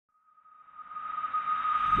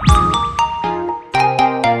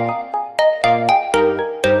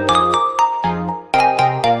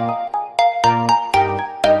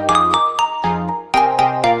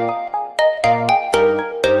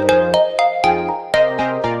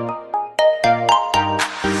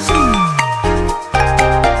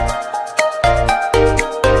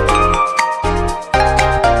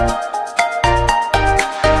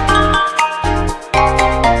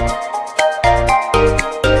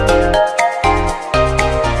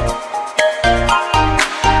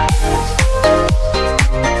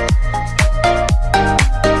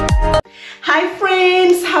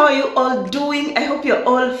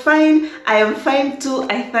am fine too,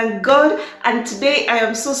 I thank God, and today I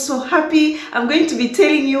am so happy. I'm going to be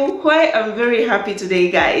telling you why I'm very happy today,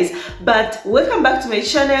 guys. But welcome back to my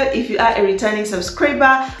channel. If you are a returning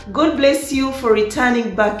subscriber, God bless you for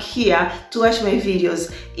returning back here to watch my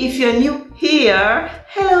videos. If you're new here,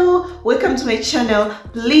 hello, welcome to my channel.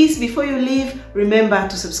 Please, before you leave, remember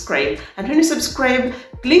to subscribe, and when you subscribe,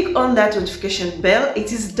 click on that notification bell.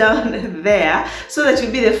 It is down there, so that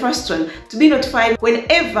you'll be the first one to be notified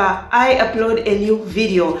whenever I upload a new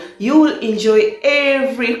video. You will enjoy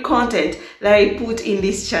every content that I put in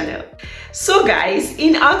this channel. So guys,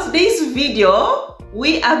 in our today's video,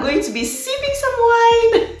 we are going to be sipping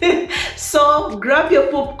some wine. So grab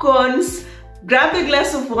your popcorns, grab a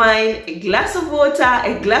glass of wine, a glass of water,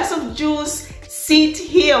 a glass of juice, sit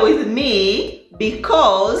here with me,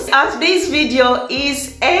 because our today's video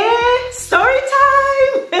is a story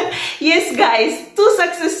time. Yes guys, 2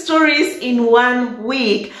 success stories in 1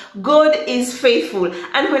 week. God is faithful,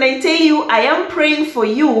 and when I tell you I am praying for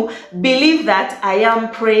you, believe that I am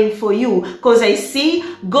praying for you, because I see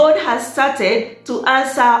God has started to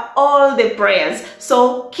answer all the prayers.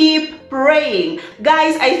 So keep praying.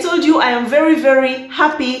 Guys, I told you I am very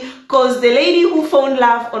happy because the lady who found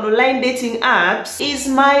love on online dating apps is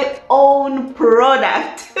my own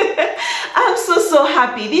product. I'm so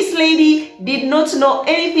happy. This lady did not know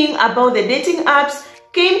anything about the dating apps,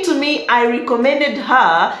 came to me, I recommended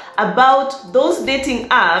her about those dating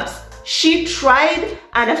apps. She tried,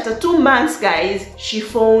 and after 2 months, guys, she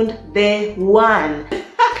found the one.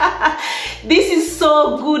 This is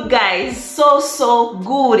so good, guys, so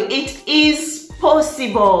good. It is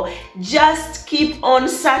possible. Just keep on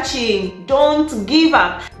searching, don't give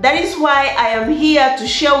up. That is why I am here to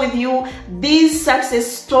share with you these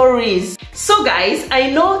success stories. So guys, I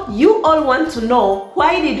know you all want to know,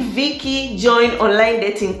 why did Vicky join online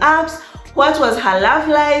dating apps? What was her love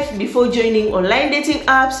life before joining online dating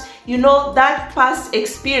apps? You know, that past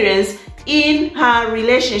experience in her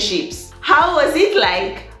relationships. How was it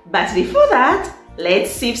like? But before that,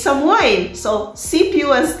 let's sip some wine. So sip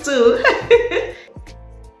yours too.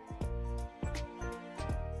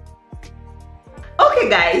 Okay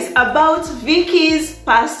guys, about Vicky's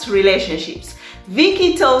past relationships.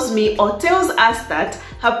 Vicky tells me, or tells us, that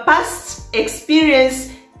her past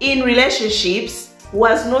experience in relationships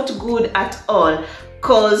was not good at all,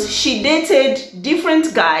 because she dated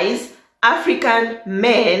different guys, African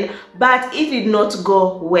men, but it did not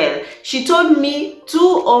go well. She told me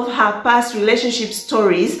 2 of her past relationship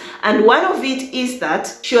stories, and one of it is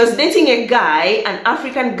that she was dating a guy, an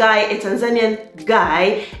African guy, a Tanzanian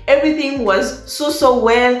guy. Everything was so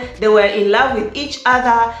well. They were in love with each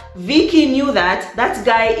other. Vicky knew that that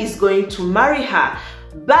guy is going to marry her.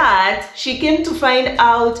 But she came to find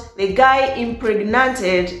out the guy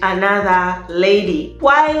impregnated another lady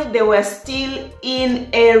while they were still in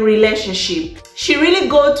a relationship. She really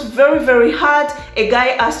got very hurt. A guy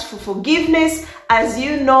asked for forgiveness. As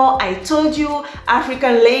you know, I told you,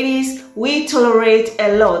 African ladies, we tolerate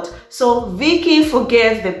a lot. So Vicky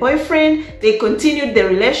forgave the boyfriend. They continued the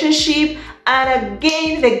relationship, and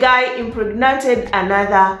again the guy impregnated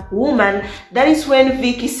another woman. That is when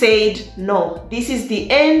Vicky said, no, this is the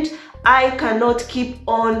end. I cannot keep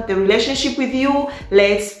on the relationship with you.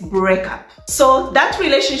 Let's break up. So that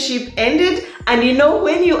relationship ended, and you know,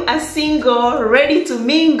 when you are single, ready to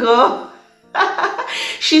mingle,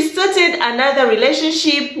 she started another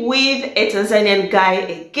relationship with a Tanzanian guy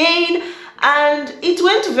again, and it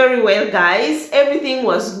went very well, guys. Everything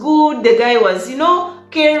was good. The guy was, you know,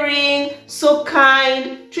 caring, so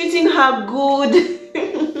kind, treating her good.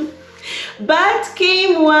 But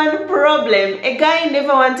came one problem. A guy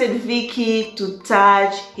never wanted Vicky to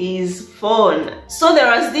touch his phone. So there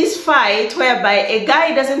was this fight whereby a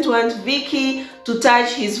guy doesn't want Vicky to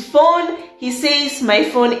touch his phone. He says, my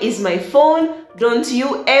phone is my phone, don't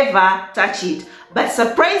you ever touch it. But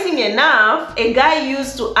surprising enough, a guy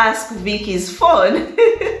used to ask Vicky's phone,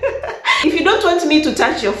 if you don't want me to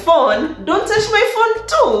touch your phone, don't touch my phone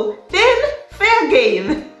too. Then fair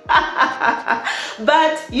game.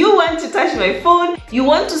 But you want to touch my phone, you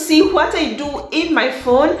want to see what I do in my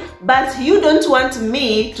phone, but you don't want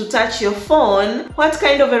me to touch your phone. What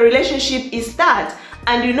kind of a relationship is that?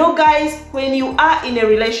 And you know guys, when you are in a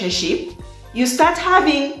relationship, you start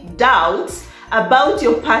having doubts about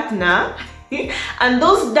your partner. And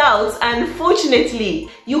those doubts, unfortunately,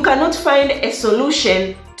 you cannot find a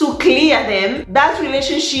solution to clear them. That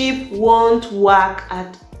relationship won't work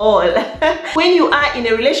at all. When you are in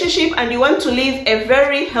a relationship and you want to live a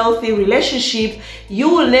very healthy relationship, you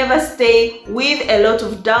will never stay with a lot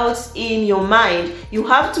of doubts in your mind. You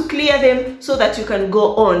have to clear them so that you can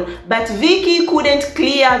go on. But Vicky couldn't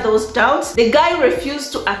clear those doubts. The guy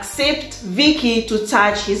refused to accept Vicky to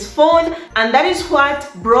touch his phone, and that is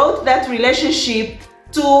what brought that relationship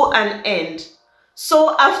to an end.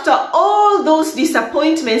 So after all those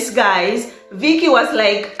disappointments, guys, Vicky was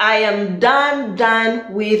like, I am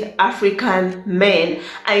done with African men.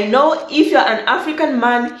 I know if you're an African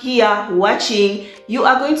man here watching, you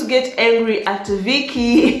are going to get angry at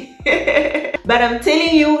Vicky. But I'm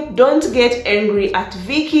telling you, don't get angry at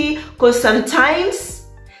Vicky, because sometimes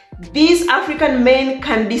these African men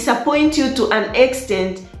can disappoint you to an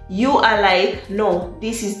extent. You are like, no,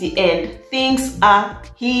 this is the end. Things are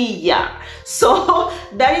here. So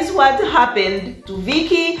that is what happened to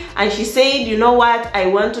Vicky, and she said, you know what, I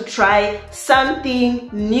want to try something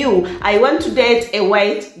new. I want to date a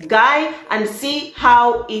white guy and see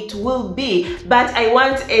how it will be. But I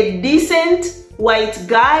want a decent white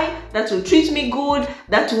guy that will treat me good,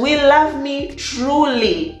 that will love me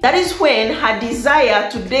truly. That is when her desire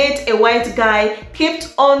to date a white guy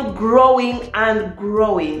kept on growing and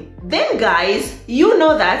growing. Then guys, you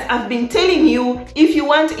know that I've been telling you, if you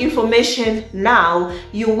want information now,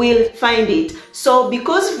 you will find it. So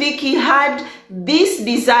because Vicky had this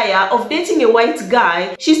desire of dating a white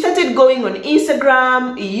guy, she started going on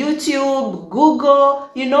Instagram, YouTube, Google,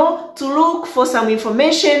 you know, to look for some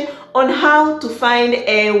information on how to find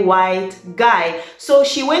a white guy. So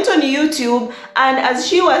she went on YouTube, and as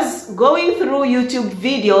she was going through YouTube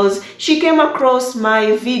videos, she came across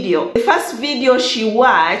my video. The first video she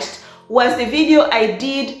watched was the video I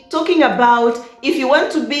did talking about if you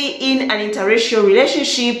want to be in an interracial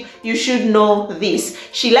relationship, you should know this.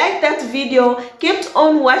 She liked that video, kept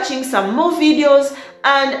on watching some more videos,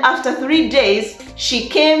 and after 3 days, she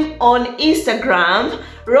came on Instagram,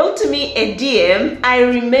 wrote me a DM. I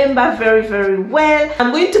remember very well.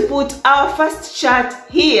 I'm going to put our first chat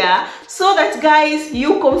here so that, guys,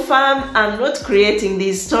 you confirm I'm not creating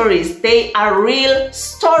these stories. They are real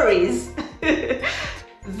stories.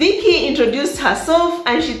 Vicky introduced herself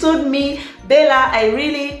and she told me, Bella, I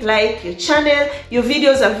really like your channel. Your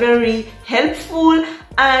videos are very helpful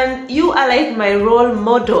and you are like my role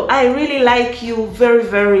model. I really like you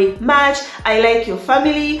very much. I like your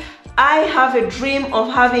family. I have a dream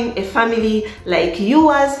of having a family like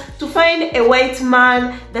yours, to find a white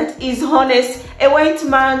man that is honest, a white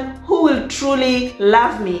man who will truly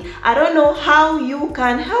love me. I don't know how you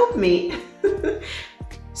can help me.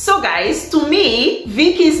 So guys, to me,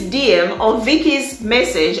 Vicky's DM or Vicky's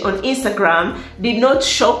message on Instagram did not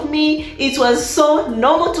shock me. It was so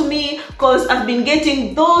normal to me because I've been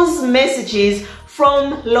getting those messages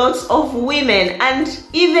from lots of women, and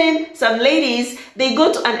even some ladies, they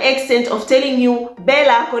go to an extent of telling you,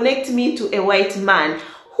 Bella, connect me to a white man.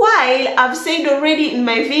 While I've said already in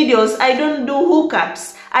my videos, I don't do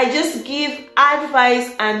hookups. I just give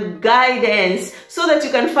advice and guidance so that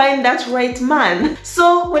you can find that right man.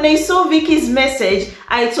 So when I saw Vicky's message,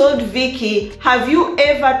 I told Vicky, have you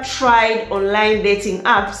ever tried online dating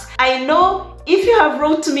apps? I know if you have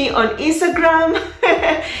wrote to me on Instagram,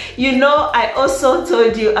 you know I also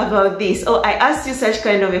told you about this, or I asked you such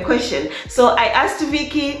kind of a question. So I asked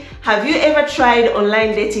Vicky, have you ever tried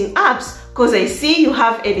online dating apps? Because I see you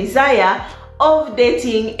have a desire of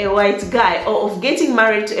dating a white guy or of getting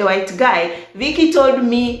married to a white guy. Vicky told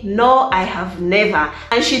me, no, I have never.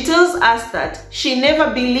 And she tells us that she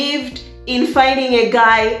never believed in finding a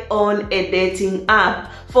guy on a dating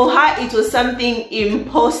app. For her, it was something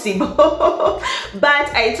impossible. But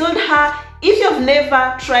I told her, if you've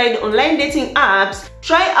never tried online dating apps,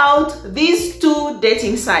 try out these two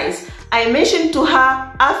dating sites. I mentioned to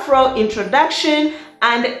her Afro Introduction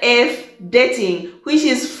and F Dating, which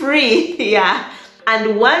is free. Yeah.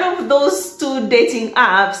 And one of those two dating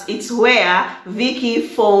apps, it's where Vicky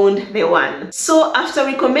found the one. So after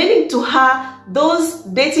recommending to her those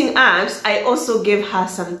dating apps, I also gave her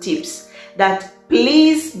some tips that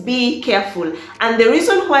please be careful. And the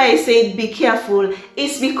reason why I said be careful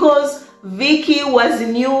is because Vicky was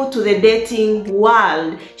new to the dating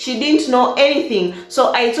world. She didn't know anything.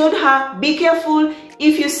 So I told her, be careful.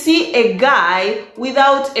 If you see a guy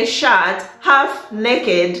without a shirt, half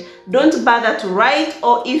naked, don't bother to write,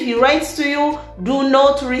 or if he writes to you, do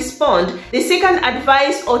not respond. The second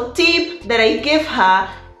advice or tip that I gave her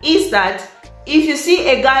is that if you see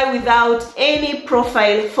a guy without any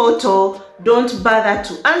profile photo, don't bother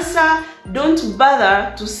to answer, don't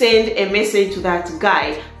bother to send a message to that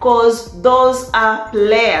guy, because those are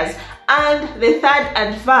players. And the third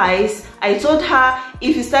advice I told her,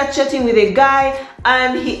 if you start chatting with a guy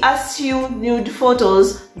and he asks you nude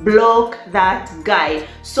photos, block that guy.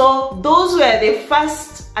 So those were the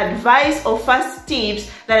first advice or first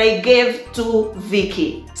tips that I gave to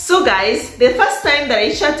Vicky. So guys, the first time that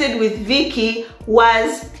I chatted with Vicky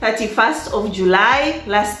was 31st of July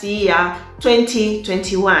last year,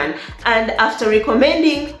 2021. And after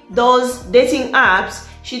recommending those dating apps,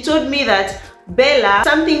 she told me that, Bella,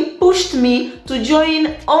 something pushed me to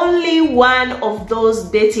join only one of those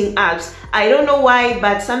dating apps. I don't know why,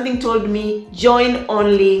 but something told me join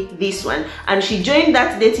only this one. And she joined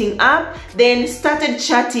that dating app, then started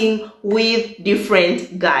chatting with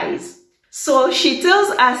different guys. So she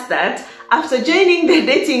tells us that after joining the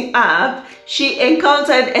dating app, she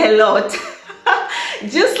encountered a lot.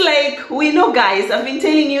 Just like we know, guys, I've been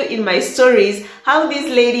telling you in my stories how these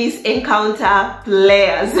ladies encounter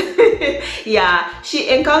players. Yeah, she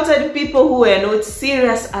encountered people who were not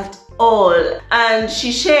serious at all, and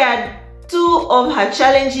she shared 2 of her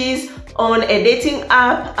challenges on a dating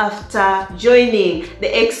app after joining,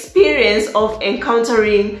 the experience of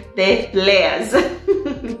encountering the players.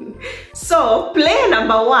 So player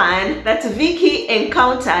number 1 that Vicky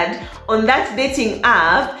encountered on that dating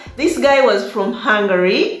app, this guy was from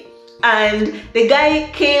Hungary, and the guy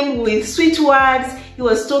came with sweet words. He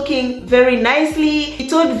was talking very nicely. He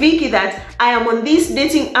told Vicky that I am on this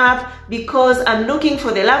dating app because I'm looking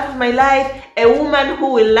for the love of my life, a woman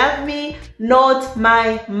who will love me, not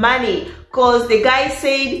my money. Because the guy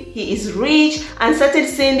said he is rich and started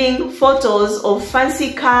sending photos of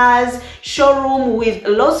fancy cars, showroom with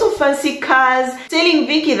lots of fancy cars, telling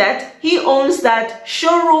Vicky that he owns that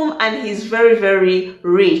showroom and he's very, very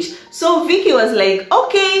rich. So Vicky was like,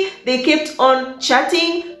 okay. They kept on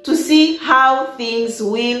chatting to see how things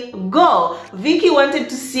will go. Vicky wanted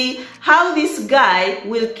to see how this guy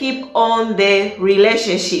will keep on the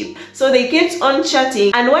relationship. So they kept on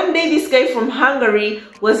chatting, and one day this guy from Hungary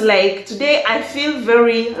was like, today I feel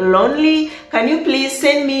very lonely. Can you please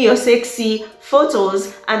send me your sexy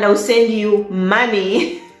photos and I'll send you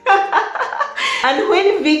money? And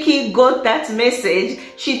when Vicky got that message,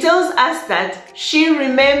 she tells us that she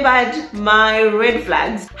remembered my red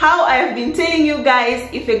flags. How I have been telling you guys,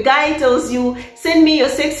 if a guy tells you, send me your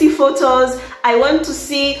sexy photos, I want to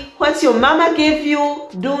see what your mama gave you,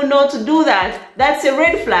 do not do that. That's a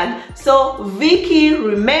red flag. So Vicky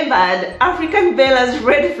remembered African Bella's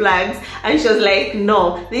red flags, and she was like,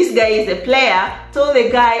 no, this guy is a player. Told the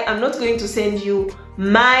guy, I'm not going to send you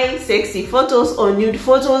my sexy photos or nude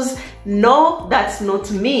photos. No, that's not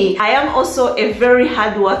me. I am also a very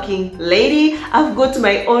hardworking lady. I've got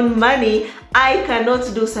my own money. I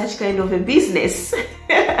cannot do such kind of a business.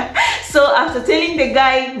 So after telling the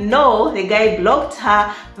guy no, the guy blocked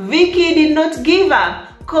her. Vicky did not give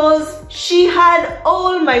up, because she had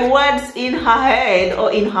all my words in her head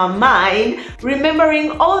or in her mind,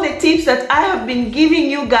 remembering all the tips that I have been giving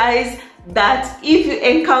you guys, that if you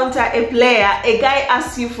encounter a player, a guy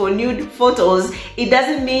asks you for nude photos, it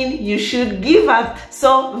doesn't mean you should give up.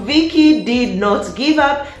 So Vicky did not give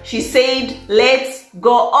up. She said, let's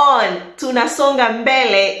go on. Tunasonga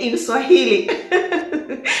mbele in Swahili.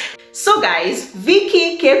 So guys,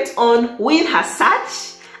 Vicky kept on with her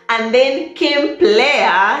search, and then came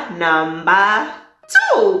player number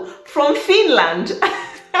 2 from Finland.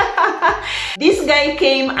 This guy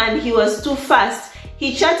came and he was too fast.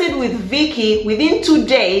 He chatted with Vicky. Within 2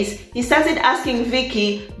 days, he started asking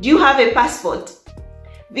Vicky, do you have a passport?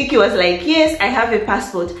 Vicky was like, yes, I have a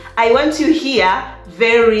passport. I want you here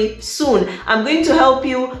very soon. I'm going to help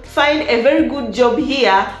you find a very good job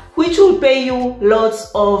here, which will pay you lots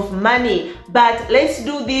of money. But let's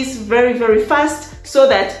do this very, very fast so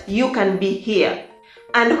that you can be here.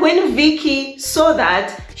 And when Vicky saw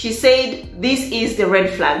that, she said, this is the red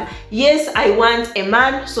flag. Yes, I want a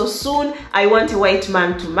man so soon. I want a white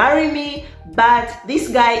man to marry me, but this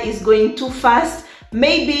guy is going too fast.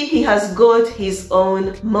 Maybe he has got his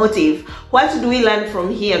own motive. What do we learn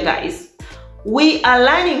from here, guys? We are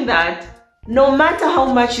learning that no matter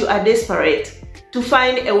how much you are desperate to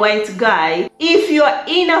find a white guy, if your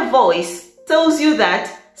inner voice tells you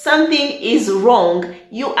that something is wrong,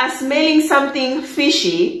 you are smelling something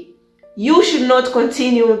fishy, you should not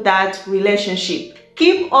continue that relationship.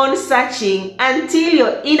 Keep on searching until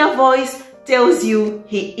your inner voice tells you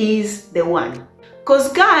he is the one.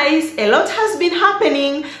 Because guys, a lot has been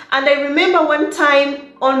happening, and I remember one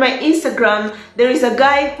time on my Instagram, there is a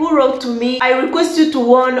guy who wrote to me, I request you to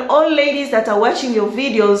warn all ladies that are watching your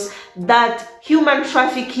videos that human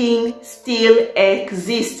trafficking still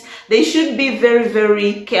exists. They should be very,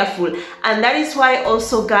 very careful. And that is why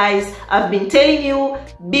also, guys, I've been telling you,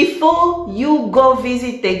 before you go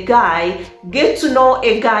visit the guy, get to know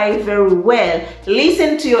a guy very well.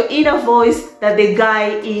 Listen to your inner voice that the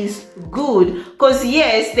guy is good. Because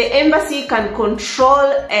yes, the embassy can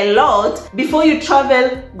control a lot. Before you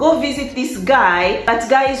travel, go visit this guy. But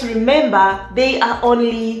guys, remember, they are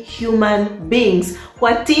only human beings.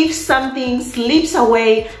 What if something slips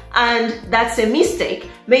away and that's a mistake?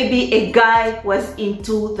 Maybe a guy was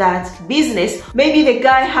into that business. Maybe the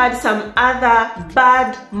guy had some other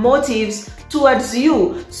bad motives towards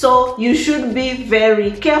you. So you should be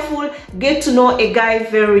very careful. Get to know a guy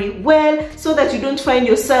very well so that you don't find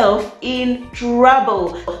yourself in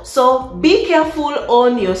trouble. So be careful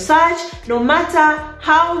on your search. No matter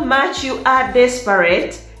how much you are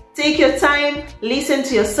desperate, take your time, listen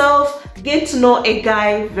to yourself, get to know a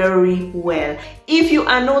guy very well. If you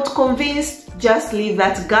are not convinced, just leave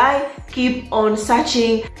that guy. Keep on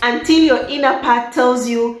searching until your inner part tells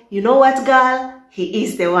you, you know what, girl? He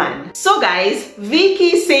is the one. So guys,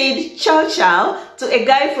 Vicky said ciao ciao to a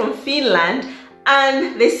guy from Finland,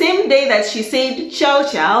 and the same day that she said ciao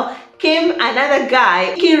ciao came another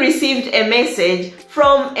guy. He received a message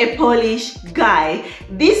from a Polish guy.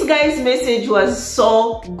 This guy's message was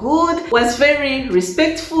so good, was very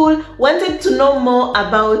respectful, wanted to know more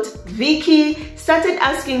about Vicky, started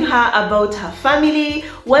asking her about her family,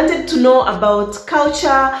 wanted to know about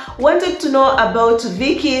culture, wanted to know about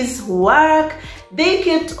Vicky's work. They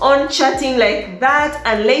kept on chatting like that,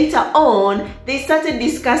 and later on they started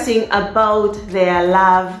discussing about their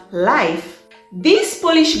love life. This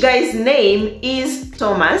Polish guy's name is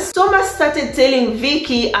Thomas. Thomas started telling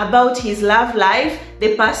Vicky about his love life,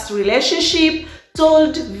 the past relationship,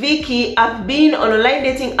 told Vicky, I've been on online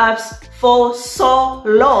dating apps for so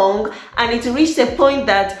long and it reached a point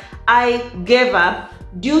that I gave up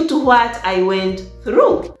due to what I went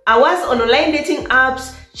through. I was on online dating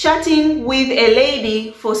apps chatting with a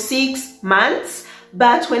lady for 6 months,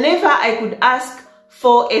 but whenever I could ask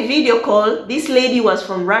for a video call, this lady was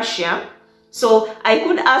from Russia, so I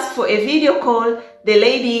could ask for a video call, the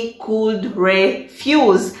lady could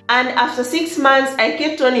refuse. And after 6 months, I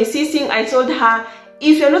kept on insisting. I told her,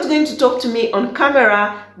 if you're not going to talk to me on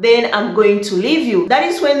camera, then I'm going to leave you. That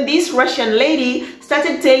is when this Russian lady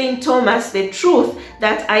started telling Thomas the truth,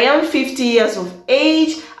 that I am 50 years of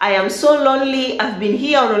age, I am so lonely, I've been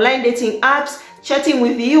here on online dating apps, chatting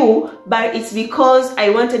with you, but it's because I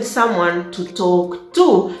wanted someone to talk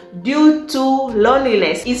to due to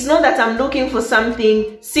loneliness. It's not that I'm looking for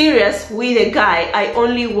something serious with a guy, I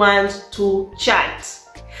only want to chat.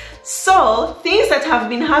 So things that have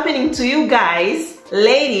been happening to you guys,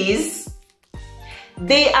 ladies,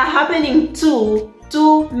 they are happening to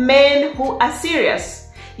men who are serious.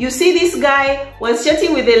 You see, this guy was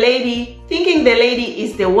chatting with the lady, thinking the lady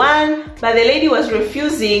is the one, but the lady was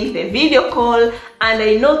refusing the video call, and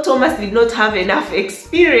I know Thomas did not have enough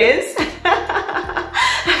experience.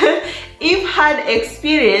 If had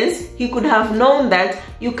experience, he could have known that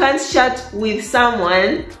you can't chat with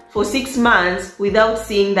someone for 6 months without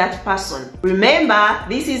seeing that person. Remember,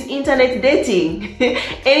 this is internet dating.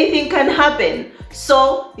 Anything can happen.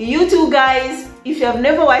 So you two guys, if you have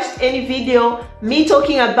never watched any video, me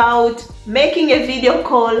talking about making a video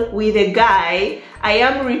call with a guy, I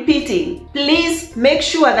am repeating, please make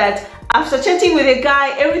sure that after chatting with a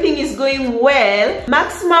guy, everything is going well,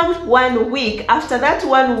 maximum 1 week. After that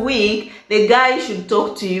 1 week, the guy should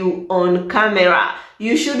talk to you on camera.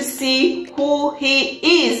 You should see who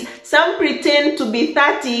he is. Some pretend to be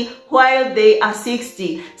 30 while they are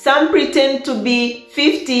 60. Some pretend to be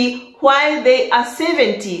 50 while they are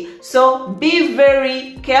 70. So be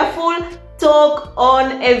very careful. Talk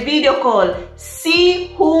on a video call.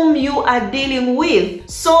 See whom you are dealing with.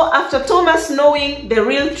 So after Thomas knowing the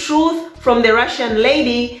real truth from the Russian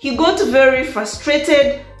lady, he got very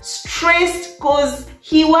frustrated, stressed, because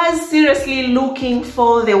he was seriously looking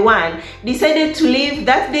for the one. Decided to leave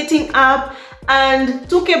that dating app and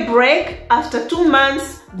took a break. After 2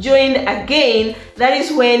 months, joined again. That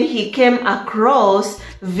is when he came across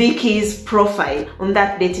Vicky's profile on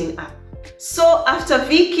that dating app. So after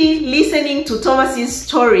Vicky listening to Thomas's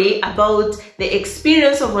story about the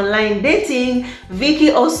experience of online dating, Vicky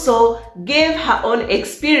also gave her own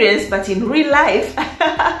experience, but in real life.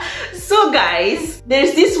 So guys,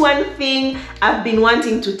 there's this one thing I've been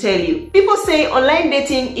wanting to tell you. People say online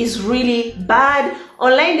dating is really bad,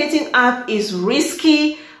 online dating app is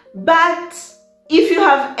risky, but if you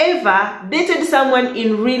have ever dated someone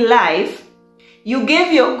in real life, you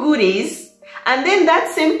gave your goodies, and then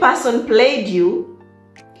that same person played you,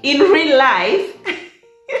 in real life.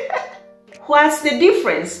 What's the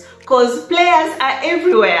difference? Because players are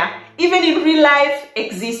everywhere. Even in real life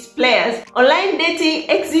exist players. Online dating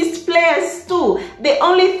exists players too. The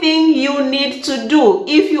only thing you need to do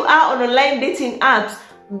if you are on online dating apps,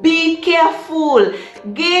 be careful.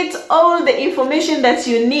 Get all the information that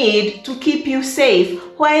you need to keep you safe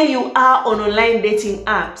while you are on online dating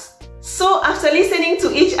apps. So after listening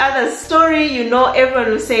to each other's story, you know,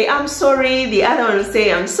 everyone will say, I'm sorry. The other one will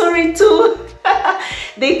say, I'm sorry too.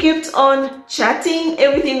 They kept on chatting.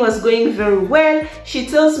 Everything was going very well. She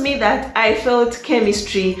tells me that I felt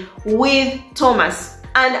chemistry with Thomas.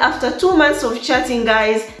 And after 2 months of chatting,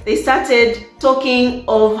 guys, they started talking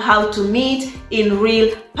of how to meet in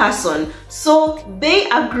real person. So they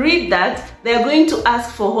agreed that they're going to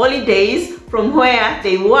ask for holidays from where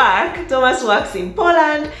they work. Thomas works in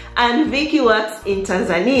Poland and Vicky works in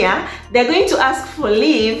Tanzania. They're going to ask for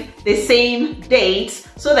leave the same dates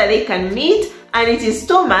so that they can meet. And it is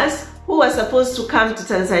Thomas who was supposed to come to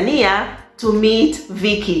Tanzania to meet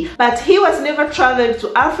Vicky, but he was never traveled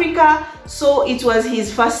to Africa, so it was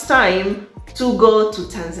his first time to go to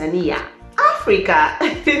Tanzania, Africa.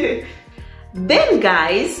 Then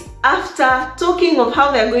guys, after talking of how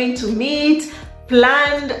they're going to meet,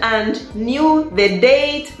 planned and knew the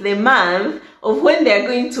date, the month of when they're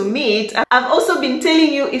going to meet. I've also been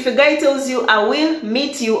telling you, if a guy tells you I will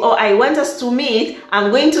meet you or I want us to meet, I'm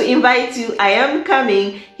going to invite you, I am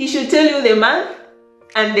coming, he should tell you the month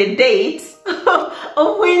and the date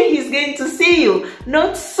of when he's going to see you.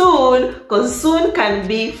 Not soon, because soon can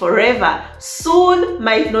be forever. Soon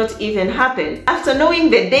might not even happen. After knowing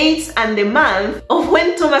the dates and the month of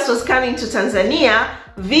when Thomas was coming to Tanzania,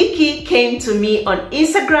 Vicky came to me on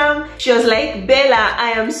Instagram. She was like, Bella,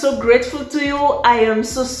 I am so grateful to you. I am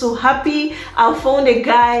so happy. I found a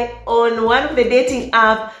guy on one of the dating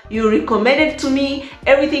app you recommended to me.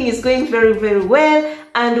 Everything is going very well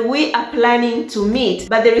and we are planning to meet.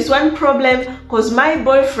 But there is one problem, because my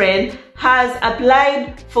boyfriend has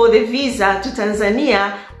applied for the visa to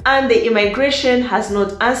Tanzania and the immigration has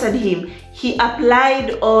not answered him. He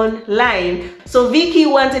applied online. So Vicky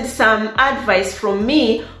wanted some advice from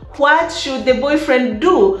me. What should the boyfriend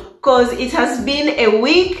do? Because it has been a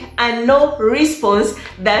week and no response,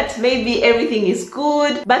 that maybe everything is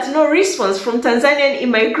good, but no response from Tanzanian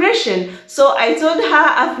immigration. So I told her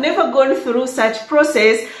I've never gone through such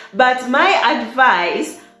process, but my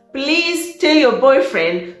advice, please tell your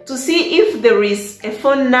boyfriend to see if there is a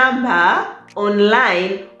phone number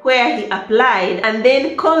online where he applied, and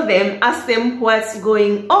then call them, ask them what's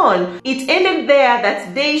going on. It ended there.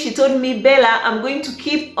 That day she told me, Bella, I'm going to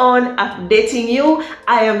keep on updating you.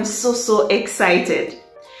 I am so excited.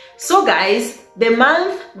 So guys, the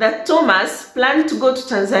month that Thomas planned to go to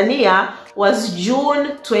Tanzania was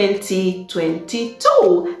June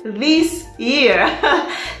 2022, this year.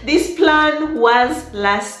 This plan was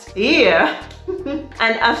last year.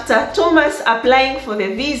 And after Thomas applying for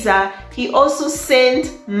the visa, he also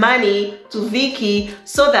sent money to Vicky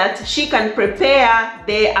so that she can prepare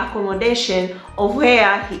the accommodation of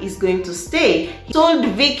where he is going to stay. He told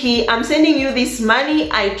Vicky, I'm sending you this money,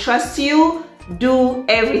 I trust you, do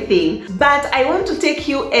everything. But I want to take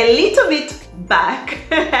you a little bit back.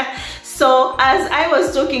 So as I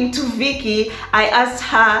was talking to Vicky, I asked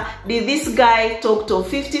her, did this guy talk to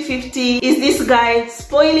 50-50? Is this guy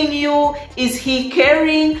spoiling you? Is he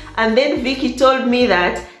caring? And then Vicky told me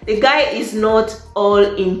that the guy is not all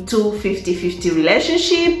into 50-50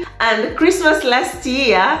 relationship. And Christmas last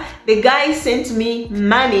year, the guy sent me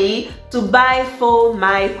money to buy for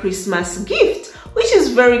my Christmas gift, which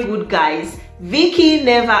is very good, guys. Vicky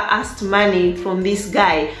never asked money from this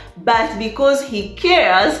guy, but because he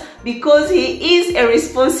cares, because he is a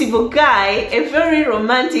responsible guy, a very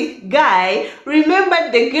romantic guy,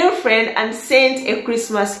 remembered the girlfriend and sent a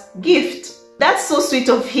Christmas gift. That's so sweet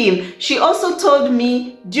of him. She also told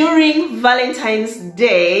me during Valentine's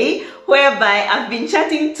Day, whereby I've been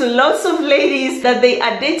chatting to lots of ladies that they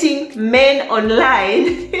are dating men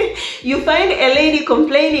online. You find a lady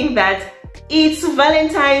complaining that it's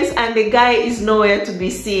Valentine's and the guy is nowhere to be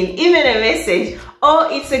seen, even a message.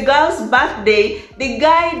 Or it's a girl's birthday, the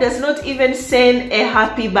guy does not even send a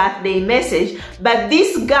happy birthday message. But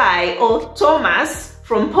this guy, or Thomas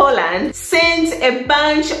from Poland, sent a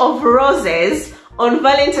bunch of roses on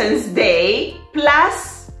Valentine's Day,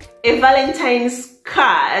 plus a Valentine's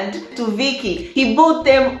card to Vicky. He bought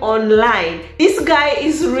them online. This guy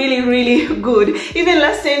is really good. Even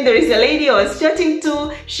last time there is a lady I was chatting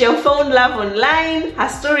to, she found love online. Her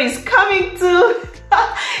story is coming too.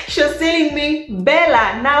 She was telling me,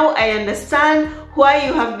 Bella, now I understand why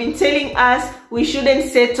you have been telling us we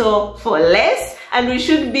shouldn't settle for less. and we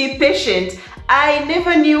should be patient. I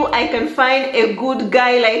never knew I can find a good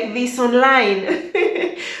guy like this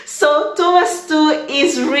online. So Thomas too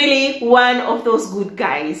is really one of those good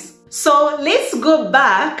guys. So let's go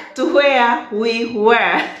back to where we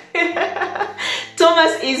were.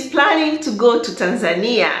 Thomas is planning to go to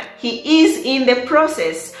Tanzania. He is in the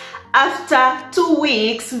process. After 2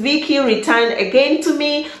 weeks, Vicky returned again to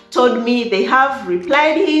me, told me they have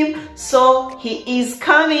replied him, so he is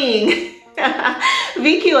coming.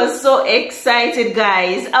 Vicky was so excited,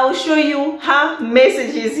 guys. I'll show you her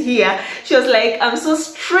messages here. She was like, I'm so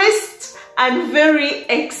stressed and very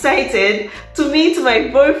excited to meet my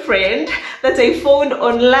boyfriend that I found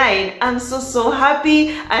online. I'm so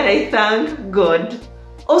happy and I thank God.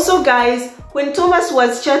 Also, guys, when Thomas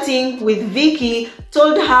was chatting with Vicky,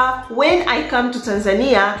 told her, when I come to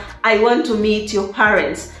Tanzania, I want to meet your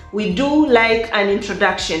parents. We do like an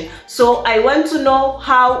introduction. So I want to know,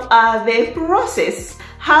 how are the process?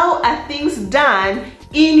 How are things done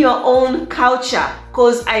in your own culture?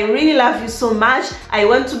 Because I really love you so much. I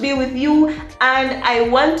want to be with you and I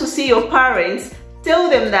want to see your parents. Tell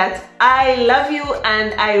them that I love you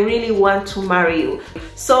and I really want to marry you.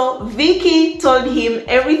 So Vicky told him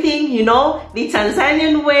everything, you know, the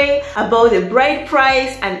Tanzanian way, about the bride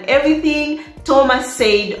price and everything. Thomas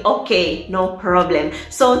said, okay, no problem.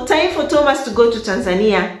 So time for Thomas to go to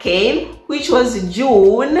Tanzania came, which was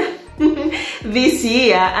June this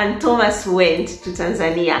year, and Thomas went to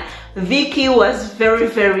Tanzania. Vicky was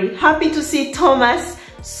very happy to see Thomas.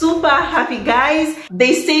 Super happy, guys.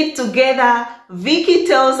 They stayed together. Vicky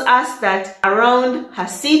tells us that around her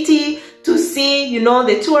city to see, you know,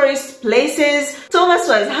 the tourist places. Thomas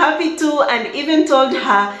was happy too and even told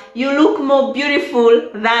her, you look more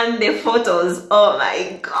beautiful than the photos. Oh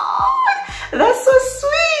my God, that's so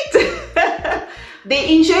sweet.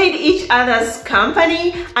 They enjoyed each other's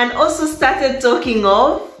company and also started talking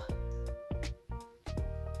of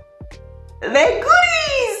the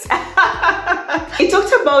goodies. They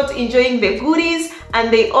talked about enjoying the goodies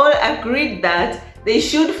and they all agreed that they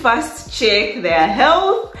should first check their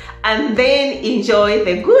health and then enjoy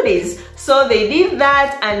the goodies. So they did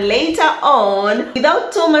that, and later on,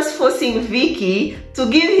 without Thomas forcing Vicky to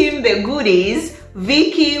give him the goodies,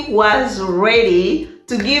 Vicky was ready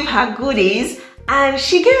to give her goodies and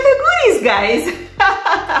she gave the goodies, guys.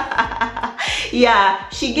 Yeah,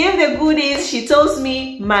 she gave the goodies. She tells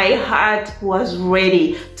me my heart was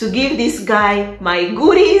ready to give this guy my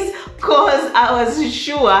goodies because I was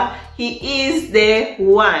sure he is the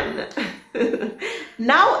one.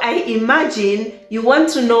 Now I imagine you want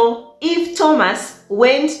to know if Thomas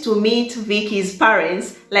went to meet Vicky's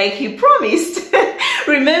parents like he promised.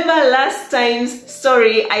 Remember last time's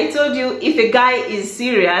story, I told you if a guy is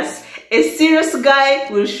serious, a serious guy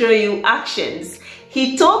will show you actions.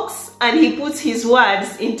 He talks and he puts his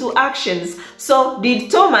words into actions. So did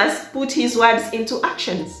Thomas put his words into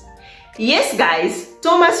actions? Yes, guys,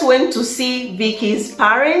 Thomas went to see Vicky's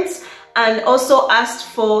parents and also asked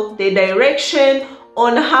for the direction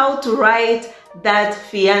on how to write that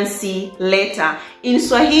fiancé letter. In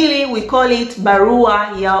Swahili, we call it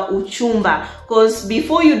barua ya uchumba, because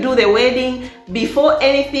before you do the wedding, before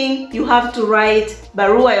anything, you have to write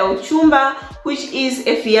barua ya uchumba, which is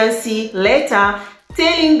a fiancé letter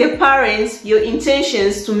telling the parents your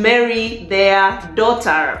intentions to marry their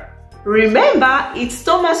daughter. Remember, it's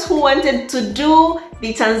Thomas who wanted to do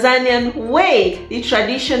the Tanzanian way, the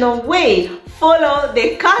traditional way, follow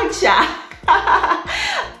the culture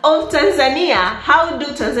of Tanzania. How do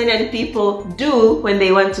Tanzanian people do when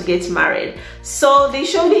they want to get married? So they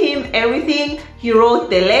showed him everything. He wrote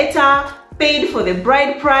the letter, paid for the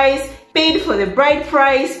bride price,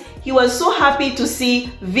 He was so happy to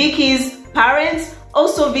see Vicky's parents.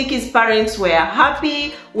 Also, Vicky's parents were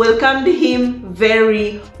happy, welcomed him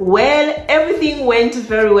very well. Everything went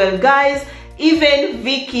very well, guys. Even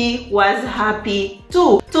Vicky was happy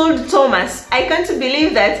too. Told Thomas, I can't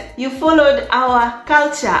believe that you followed our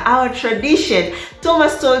culture, our tradition.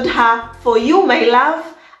 Thomas told her, for you, my love,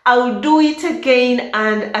 I will do it again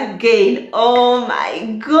and again. Oh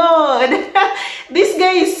my God. This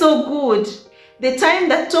guy is so good. The time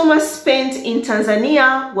that Thomas spent in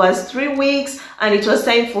Tanzania was 3 weeks, and it was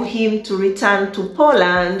time for him to return to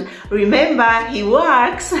Poland. Remember, he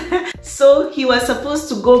works, so he was supposed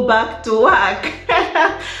to go back to work.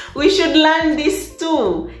 We should learn this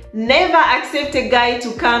too. Never accept a guy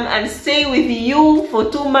to come and stay with you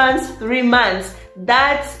for 2 months, 3 months.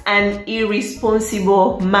 That's an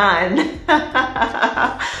irresponsible man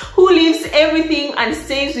who leaves everything and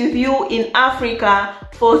stays with you in Africa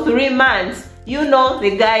for 3 months. you know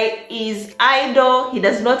the guy is idle, he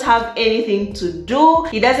does not have anything to do,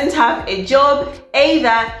 he doesn't have a job,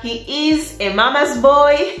 either he is a mama's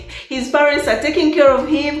boy, his parents are taking care of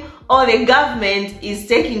him, or the government is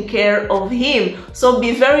taking care of him. So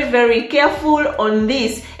be very, very careful on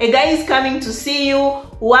this. A guy is coming to see you,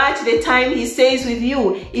 watch the time he stays with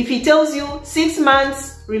you. If he tells you 6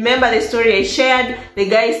 months, remember the story I shared, the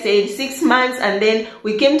guy stayed 6 months and then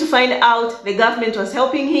we came to find out the government was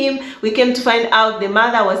helping him, we came to find out the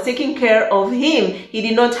mother was taking care of him, he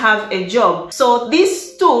did not have a job. So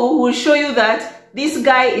these two will show you that this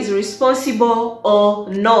guy is responsible or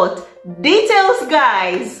not. Details,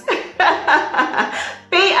 guys.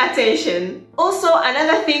 Pay attention. Also,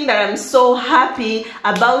 another thing that I'm so happy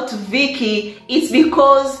about Vicky is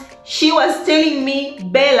because she was telling me,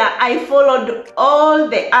 Bella, I followed all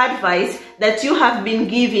the advice that you have been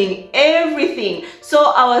giving, everything. So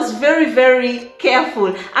I was very, very careful,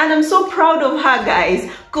 and I'm so proud of her, guys,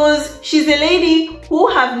 because she's a lady who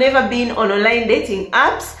have never been on online dating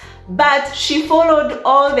apps, but she followed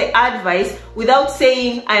all the advice without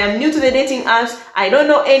saying, I am new to the dating apps, I don't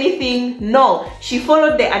know anything. No, she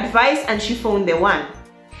followed the advice and she found the one.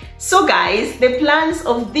 So guys, the plans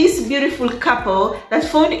of this beautiful couple that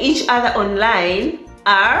found each other online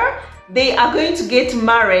are, they are going to get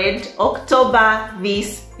married October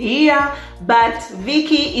this year, but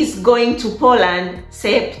Vicky is going to Poland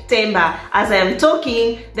September. As I am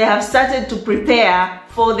talking, they have started to prepare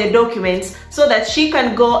for the documents so that she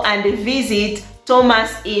can go and visit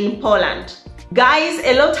Thomas in Poland. Guys,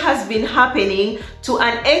 a lot has been happening to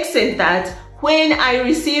an extent that when I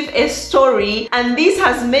receive a story, and this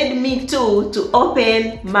has made me too to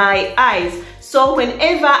open my eyes. So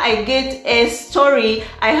whenever I get a story,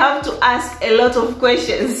 I have to ask a lot of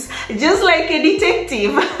questions, just like a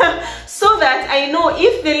detective, so that I know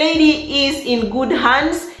if the lady is in good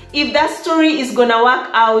hands, if that story is gonna work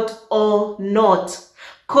out or not.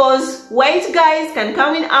 Because white guys can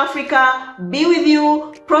come in Africa, be with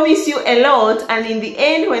you, promise you a lot, and in the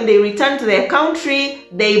end, when they return to their country,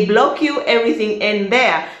 they block you, everything end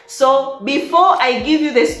there. So before I give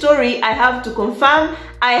you the story, I have to confirm,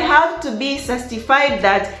 I have to be certified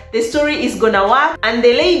that the story is gonna work and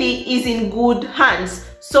the lady is in good hands.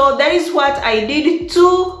 So that is what I did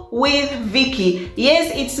too with Vicky.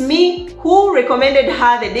 Yes, it's me who recommended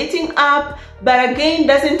her the dating app, but again,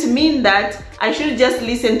 doesn't mean that I should just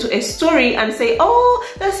listen to a story and say, oh,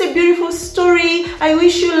 that's a beautiful story, I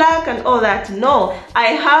wish you luck and all that. No, I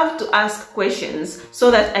have to ask questions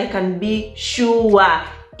so that I can be sure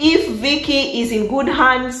if Vicky is in good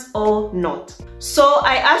hands or not. So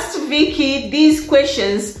I asked Vicky these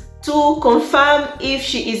questions to confirm if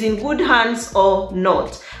she is in good hands or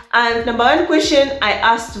not. And number one question I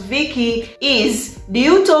asked Vicky is, do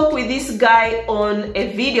you talk with this guy on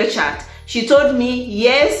a video chat? She told me,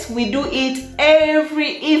 yes, we do it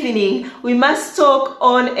every evening. We must talk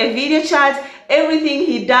on a video chat. Everything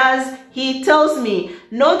he does, he tells me.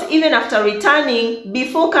 Not even after returning,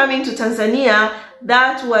 before coming to Tanzania,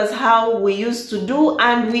 that was how we used to do,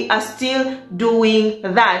 and we are still doing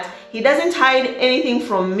that. He doesn't hide anything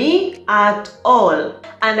from me at all.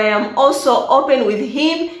 And I am also open with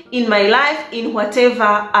him in my life, in whatever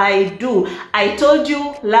I do. I told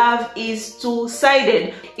you, love is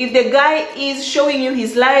two-sided. If the guy is showing you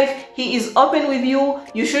his life, he is open with you,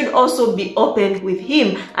 you should also be open with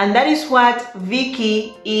him. And that is what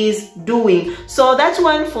Vicky is doing. So that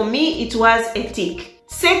one, for me, it was a tick.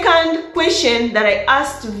 Second question that I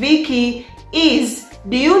asked Vicky is,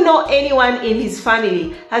 do you know anyone in his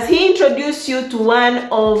family? Has he introduced you to one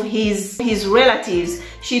of his relatives?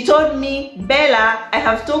 She told me, Bella, I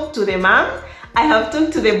have talked to the mom, I have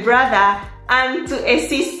talked to the brother, and to a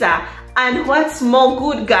sister. And what's more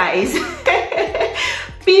good, guys?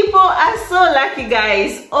 People are so lucky,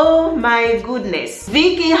 guys. Oh my goodness.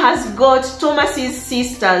 Vicky has got Thomas's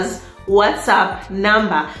sister's WhatsApp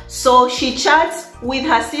number. So she chats with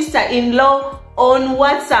her sister-in-law on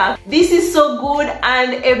WhatsApp. This is so good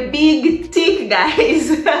and a big tick, guys.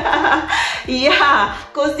 Yeah,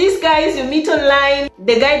 because these guys you meet online,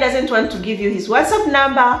 the guy doesn't want to give you his WhatsApp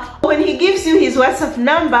number. When he gives you his WhatsApp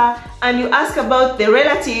number and you ask about the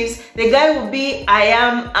relatives, the guy will be, I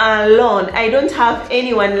am alone, I don't have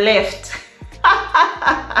anyone left.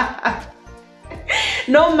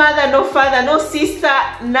 No mother, no father, no sister,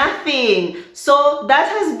 nothing. So that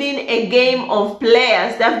has been a game of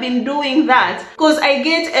players that have been doing that, because I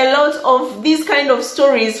get a lot of these kind of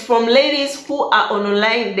stories from ladies who are on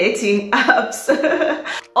online dating apps.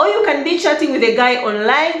 Or you can be chatting with a guy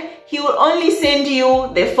online, he will only send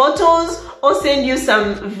you the photos or send you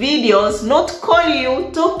some videos, not call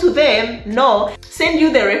you, talk to them, no. send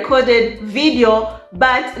you the recorded video,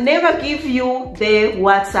 but never give you the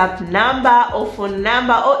WhatsApp number or phone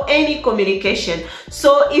number or any communication.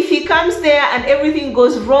 So if he comes there and everything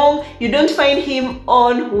goes wrong, you don't find him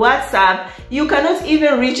on WhatsApp, you cannot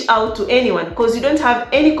even reach out to anyone because you don't have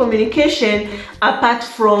any communication apart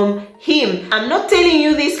from him. I'm not telling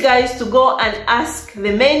you this, guys, to go and ask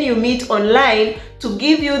the men you meet online to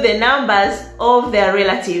give you the numbers of their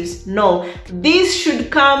relatives. No, this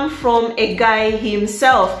should come from a guy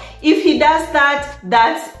himself. If he does that,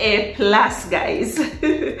 that's a plus, guys.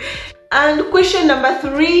 And question number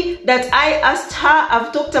 3 that I asked her,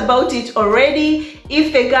 I've talked about it already,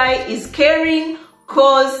 if the guy is caring,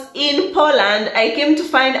 because in Poland I came to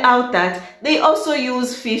find out that they also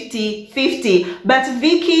use 50-50, but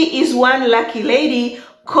Vicky is one lucky lady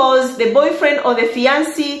because the boyfriend or the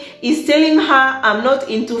fiancé is telling her, I'm not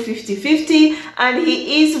into 50-50, and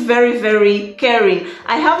he is very, very caring.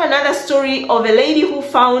 I have another story of a lady who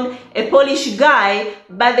found a Polish guy,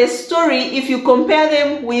 but the story, if you compare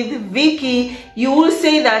them with Vicky, you will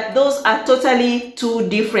say that those are totally two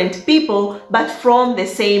different people, but from the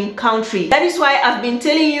same country. That is why I've been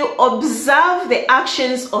telling you, observe the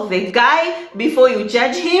actions of the guy before you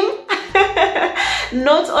judge him.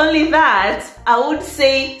 Not only that, I would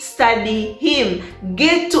say study him.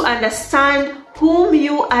 Get to understand whom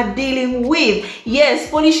you are dealing with. Yes,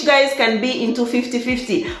 Polish guys can be into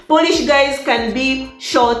 50-50. Polish guys can be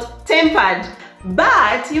short-tempered.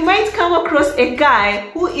 But you might come across a guy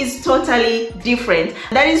who is totally different.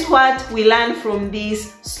 That is what we learn from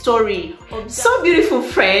this story. So beautiful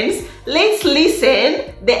friends, let's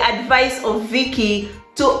listen the advice of Vicky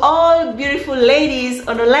to all beautiful ladies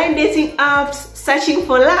on online dating apps searching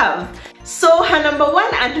for love. So her number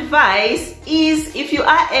 1 advice is, if you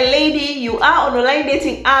are a lady, you are on online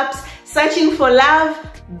dating apps searching for love,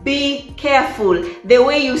 be careful the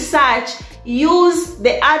way you search. Use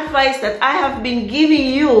the advice that I have been giving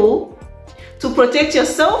you to protect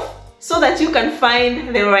yourself so that you can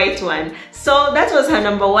find the right one. So that was her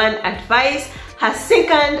number 1 advice. Her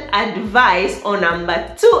second advice, or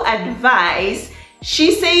number 2 advice,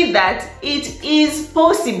 she said that it is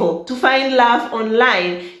possible to find love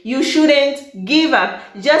online. You shouldn't give up.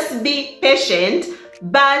 Just be patient,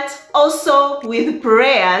 but also with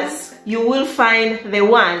prayers, you will find the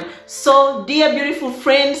one. So, dear beautiful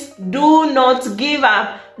friends, do not give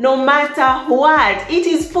up no matter what. It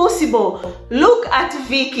is possible. Look at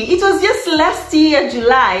Vicky. It was just last year,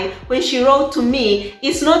 July, when she wrote to me.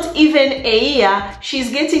 It's not even a year, she's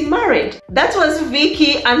getting married. That was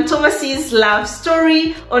Vicky and Thomas's love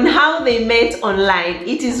story on how they met online.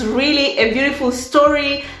 It is really a beautiful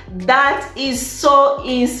story that is so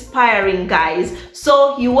inspiring, guys.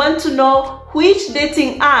 So you want to know which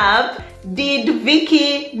dating app did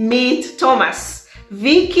Vicky meet Thomas?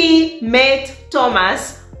 Vicky met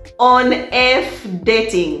Thomas on F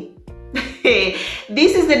Dating.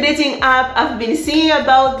 This is the dating app I've been seeing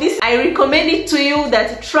about. This I recommend it to you,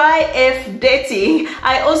 that try F Dating.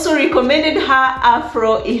 I also recommended her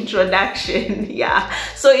Afro Introduction. Yeah,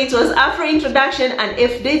 so it was Afro Introduction and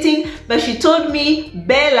F Dating, but she told me,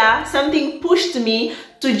 Bella, something pushed me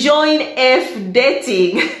to join F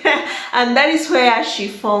Dating. And that is where she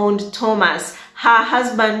found Thomas, her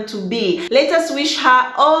husband to be. Let us wish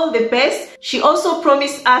her all the best. She also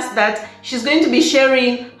promised us that she's going to be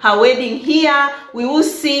sharing her wedding here. We will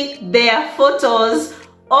see their photos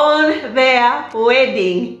on their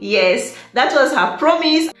wedding. Yes, that was her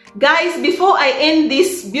promise. Guys, before I end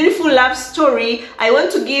this beautiful love story, I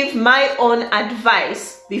want to give my own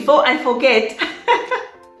advice before I forget.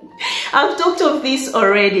 I've talked of this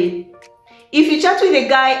already. If you chat with a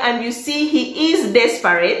guy and you see he is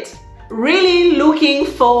desperate, really looking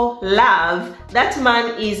for love, that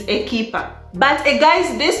man is a keeper. But a guy's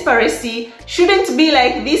desperacy shouldn't be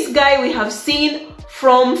like this guy we have seen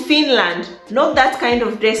from Finland. Not that kind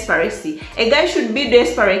of desperacy. A guy should be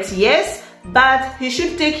desperate, yes, but he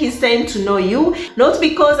should take his time to know you. Not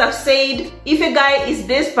because I've said if a guy is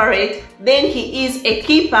desperate, then he is a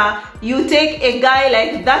keeper. You take a guy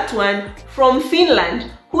like that one from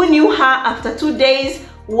Finland who knew her after 2 days,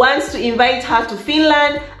 wants to invite her to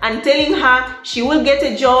Finland and telling her she will get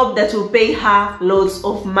a job that will pay her loads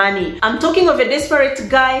of money. I'm talking of a desperate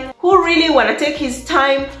guy who really want to take his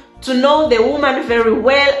time to know the woman very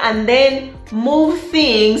well and then move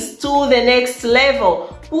things to the next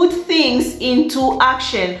level, put things into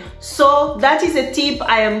action. So that is a tip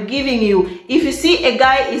I am giving you. If you see a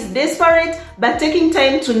guy is desperate but taking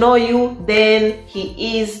time to know you, then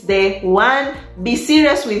he is the one. Be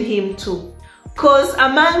serious with him too. Because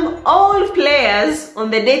among all players on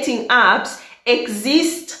the dating apps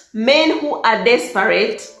exist men who are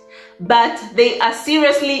desperate, but they are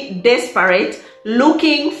seriously desperate,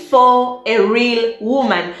 looking for a real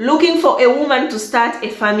woman, looking for a woman to start a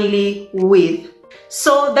family with.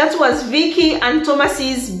 So that was Vicky and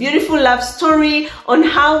Thomas's beautiful love story on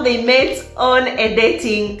how they met on a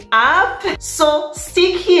dating app. So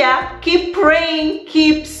stick here, keep praying,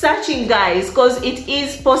 keep searching, guys, because it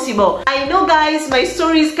is possible. I know, guys, my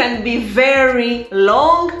stories can be very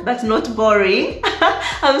long but not boring.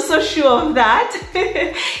 I'm so sure of that.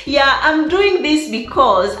 Yeah, I'm doing this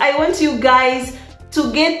because I want you guys to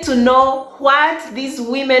get to know what these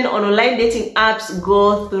women on online dating apps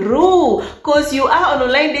go through, because you are on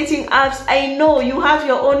online dating apps. I know you have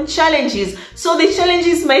your own challenges, so the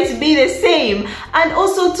challenges might be the same, and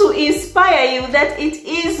also to inspire you that it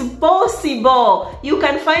is possible. You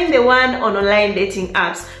can find the one on online dating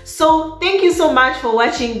apps. So thank you so much for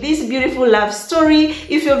watching this beautiful love story.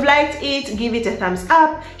 If you've liked it, give it a thumbs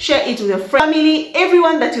up, share it with your family,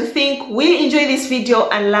 everyone that you think will enjoy this video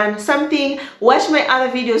and learn something. Watch my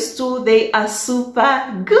other videos too, they are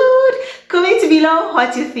super good. Comment below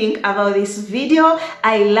what you think about this video.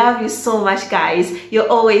 I love you so much, guys. You're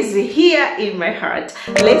always here in my heart.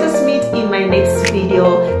 Let us meet in my next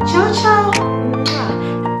video. Ciao, ciao.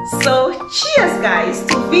 So cheers, guys,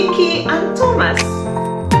 to Vicky and Thomas.